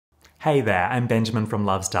Hey there, I'm Benjamin from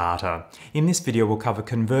Loves Data. In this video we'll cover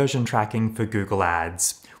conversion tracking for Google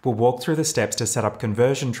Ads. We'll walk through the steps to set up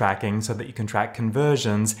conversion tracking so that you can track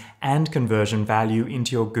conversions and conversion value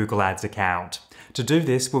into your Google Ads account. To do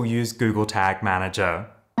this, we'll use Google Tag Manager.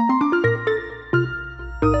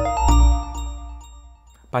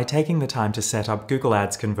 By taking the time to set up Google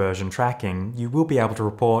Ads conversion tracking, you will be able to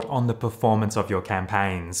report on the performance of your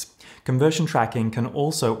campaigns. Conversion tracking can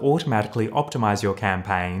also automatically optimize your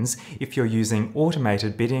campaigns if you're using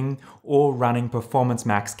automated bidding or running Performance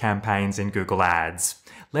Max campaigns in Google Ads.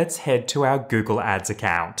 Let's head to our Google Ads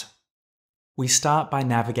account. We start by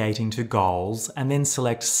navigating to Goals and then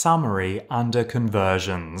select Summary under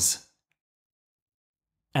Conversions.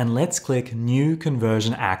 And let's click New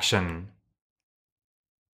Conversion Action.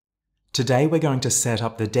 Today we're going to set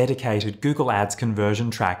up the dedicated Google Ads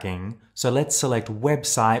conversion tracking, so let's select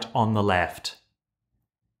Website on the left.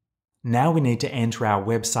 Now we need to enter our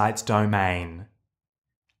website's domain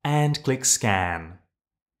and click Scan.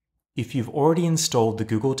 If you've already installed the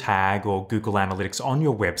Google Tag or Google Analytics on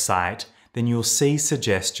your website, then you'll see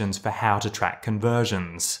suggestions for how to track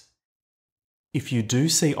conversions. If you do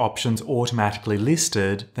see options automatically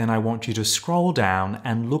listed, then I want you to scroll down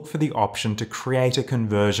and look for the option to create a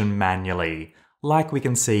conversion manually, like we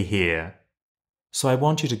can see here. So I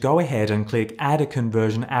want you to go ahead and click Add a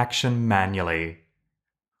Conversion Action manually.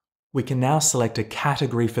 We can now select a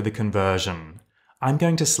category for the conversion. I'm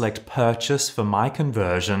going to select Purchase for my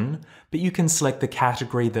conversion, but you can select the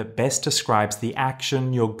category that best describes the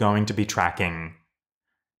action you're going to be tracking.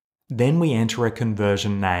 Then we enter a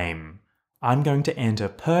conversion name. I'm going to enter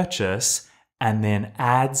Purchase and then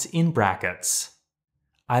Ads in brackets.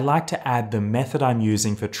 I like to add the method I'm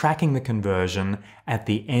using for tracking the conversion at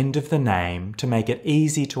the end of the name to make it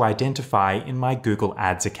easy to identify in my Google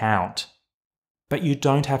Ads account. But you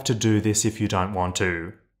don't have to do this if you don't want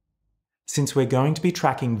to. Since we're going to be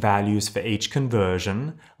tracking values for each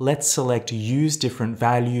conversion, let's select Use different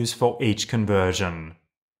values for each conversion.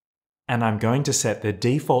 And I'm going to set the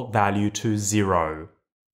default value to 0.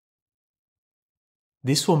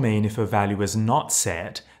 This will mean if a value is not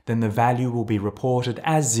set, then the value will be reported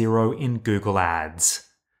as 0 in Google Ads.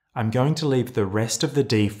 I'm going to leave the rest of the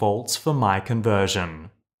defaults for my conversion.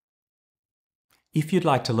 If you'd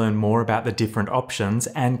like to learn more about the different options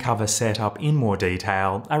and cover setup in more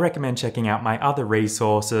detail, I recommend checking out my other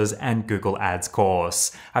resources and Google Ads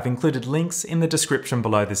course. I've included links in the description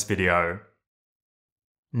below this video.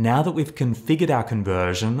 Now that we've configured our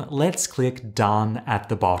conversion, let's click Done at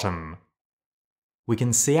the bottom. We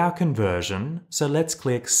can see our conversion, so let's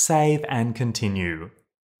click Save and Continue.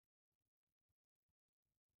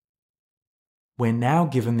 We're now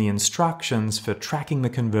given the instructions for tracking the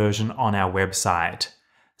conversion on our website.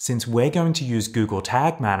 Since we're going to use Google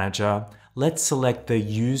Tag Manager, let's select the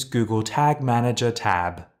Use Google Tag Manager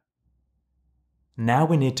tab. Now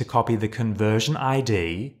we need to copy the conversion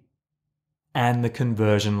ID and the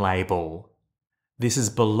conversion label. This is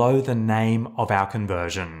below the name of our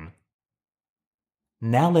conversion.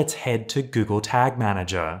 Now let's head to Google Tag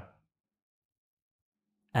Manager.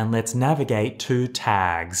 And let's navigate to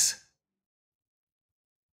Tags.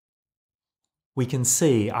 We can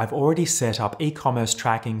see I've already set up e-commerce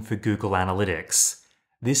tracking for Google Analytics.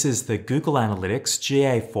 This is the Google Analytics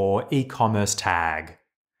GA4 e-commerce tag.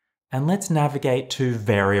 And let's navigate to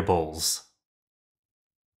Variables.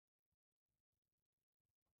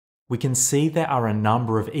 We can see there are a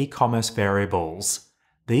number of e-commerce variables.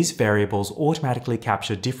 These variables automatically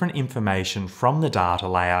capture different information from the data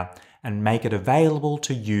layer and make it available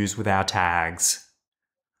to use with our tags.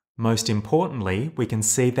 Most importantly, we can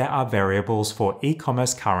see there are variables for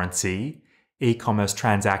e-commerce currency, e-commerce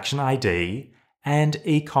transaction ID, and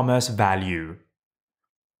e-commerce value.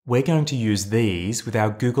 We're going to use these with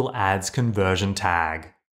our Google Ads conversion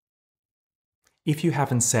tag. If you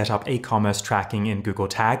haven't set up e-commerce tracking in Google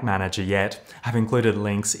Tag Manager yet, I've included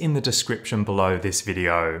links in the description below this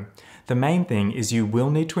video. The main thing is you will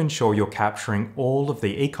need to ensure you're capturing all of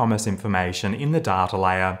the e-commerce information in the data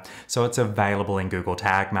layer so it's available in Google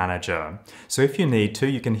Tag Manager. So if you need to,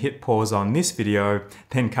 you can hit pause on this video,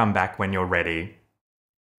 then come back when you're ready.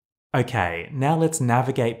 Okay, now let's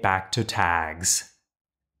navigate back to Tags.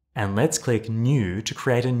 And let's click New to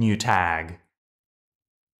create a new tag.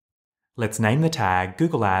 Let's name the tag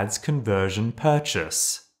Google Ads Conversion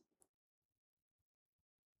Purchase.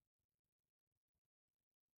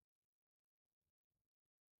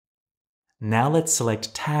 Now let's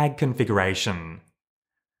select Tag Configuration.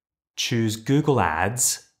 Choose Google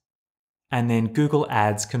Ads, and then Google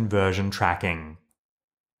Ads Conversion Tracking.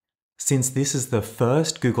 Since this is the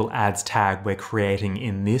first Google Ads tag we're creating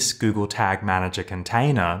in this Google Tag Manager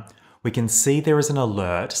container, we can see there is an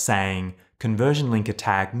alert saying conversion linker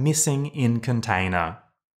tag missing in container.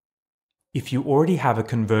 If you already have a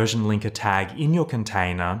conversion linker tag in your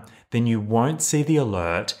container, then you won't see the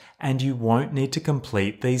alert and you won't need to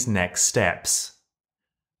complete these next steps.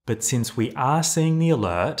 But since we are seeing the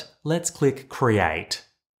alert, let's click Create.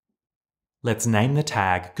 Let's name the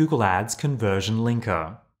tag Google Ads Conversion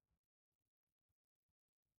Linker.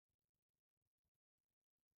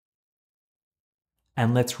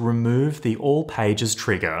 And let's remove the All Pages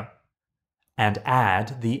trigger and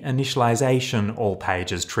add the Initialization All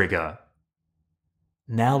Pages trigger.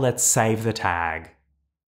 Now let's save the tag.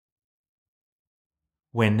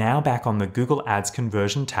 We're now back on the Google Ads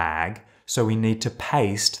conversion tag, so we need to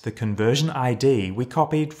paste the conversion ID we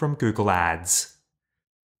copied from Google Ads.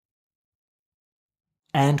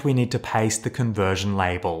 And we need to paste the conversion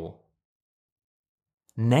label.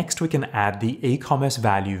 Next, we can add the e-commerce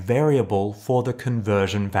value variable for the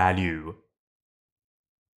conversion value.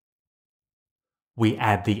 We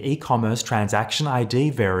add the e-commerce transaction ID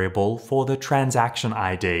variable for the transaction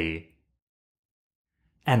ID.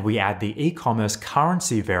 And we add the e-commerce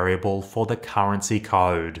currency variable for the currency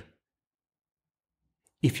code.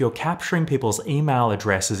 If you're capturing people's email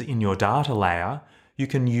addresses in your data layer, you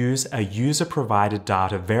can use a user-provided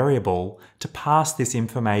data variable to pass this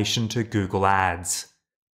information to Google Ads.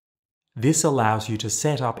 This allows you to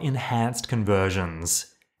set up enhanced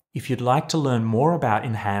conversions. If you'd like to learn more about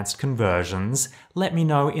enhanced conversions, let me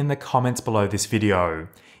know in the comments below this video.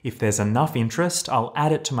 If there's enough interest, I'll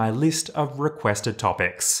add it to my list of requested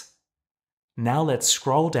topics. Now let's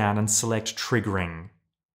scroll down and select Triggering.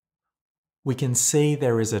 We can see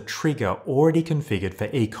there is a trigger already configured for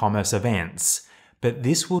e-commerce events, but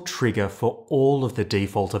this will trigger for all of the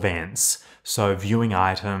default events, so viewing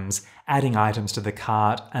items, adding items to the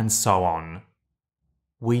cart, and so on.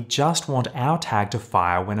 We just want our tag to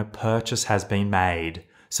fire when a purchase has been made,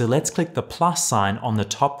 so let's click the plus sign on the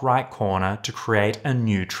top right corner to create a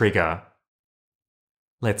new trigger.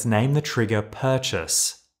 Let's name the trigger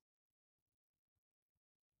Purchase.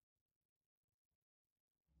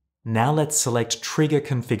 Now let's select Trigger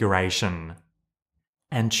Configuration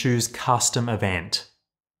and choose Custom Event.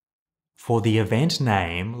 For the event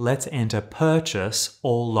name, let's enter Purchase,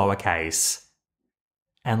 all lowercase.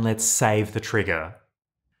 And let's save the trigger.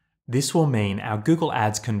 This will mean our Google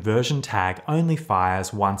Ads conversion tag only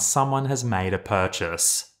fires once someone has made a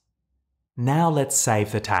purchase. Now let's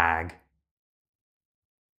save the tag.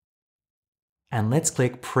 And let's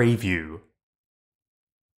click Preview.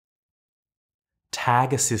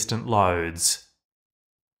 Tag Assistant loads.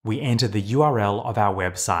 We enter the URL of our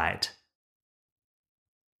website.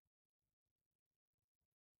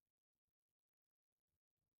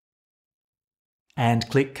 And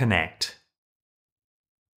click Connect.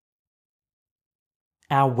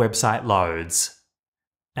 Our website loads.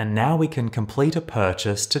 And now we can complete a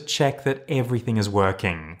purchase to check that everything is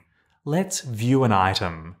working. Let's view an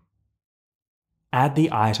item. Add the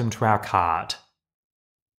item to our cart.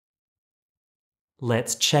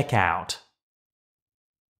 Let's check out.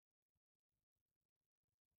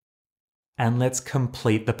 And let's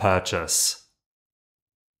complete the purchase.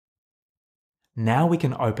 Now we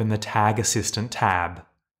can open the Tag Assistant tab.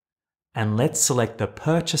 And let's select the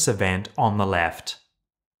purchase event on the left.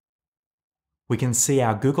 We can see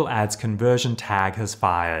our Google Ads conversion tag has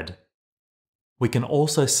fired. We can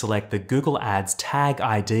also select the Google Ads tag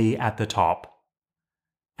ID at the top.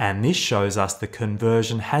 And this shows us the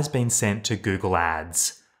conversion has been sent to Google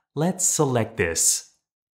Ads. Let's select this.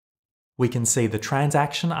 We can see the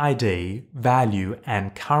transaction ID, value,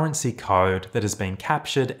 and currency code that has been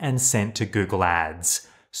captured and sent to Google Ads,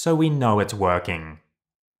 so we know it's working.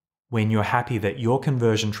 When you're happy that your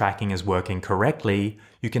conversion tracking is working correctly,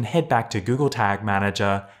 you can head back to Google Tag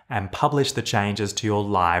Manager and publish the changes to your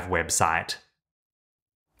live website.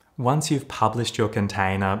 Once you've published your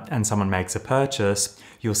container and someone makes a purchase,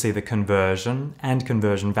 you'll see the conversion and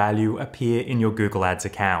conversion value appear in your Google Ads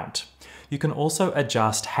account. You can also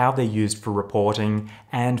adjust how they're used for reporting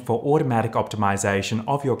and for automatic optimization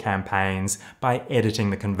of your campaigns by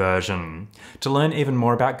editing the conversion. To learn even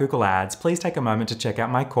more about Google Ads, please take a moment to check out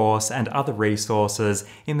my course and other resources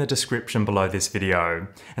in the description below this video.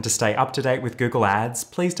 And to stay up to date with Google Ads,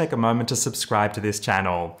 please take a moment to subscribe to this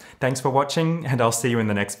channel. Thanks for watching, and I'll see you in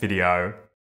the next video.